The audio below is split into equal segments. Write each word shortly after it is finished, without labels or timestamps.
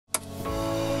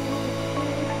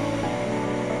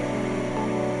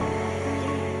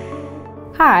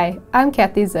Hi, I'm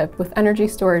Kathy Zip with Energy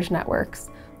Storage Networks.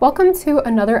 Welcome to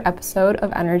another episode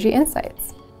of Energy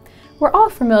Insights. We're all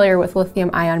familiar with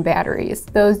lithium-ion batteries,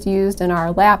 those used in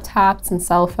our laptops and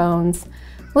cell phones.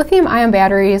 Lithium-ion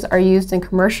batteries are used in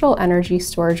commercial energy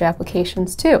storage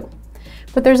applications too.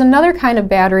 But there's another kind of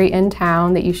battery in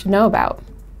town that you should know about.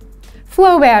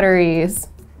 Flow batteries.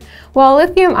 While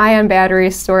lithium-ion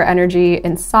batteries store energy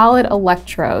in solid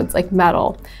electrodes like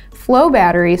metal, flow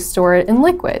batteries store it in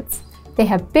liquids. They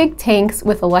have big tanks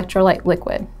with electrolyte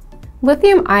liquid.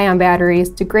 Lithium-ion batteries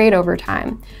degrade over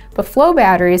time, but flow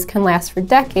batteries can last for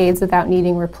decades without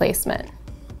needing replacement.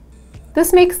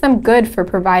 This makes them good for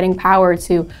providing power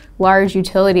to large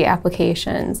utility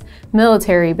applications,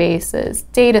 military bases,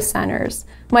 data centers,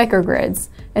 microgrids,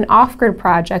 and off-grid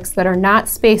projects that are not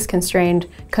space constrained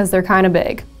because they're kind of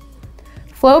big.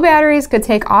 Flow batteries could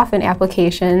take off in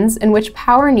applications in which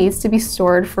power needs to be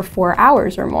stored for 4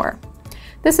 hours or more.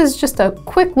 This is just a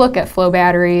quick look at flow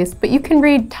batteries, but you can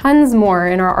read tons more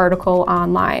in our article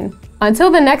online.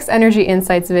 Until the next Energy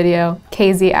Insights video,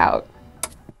 KZ out.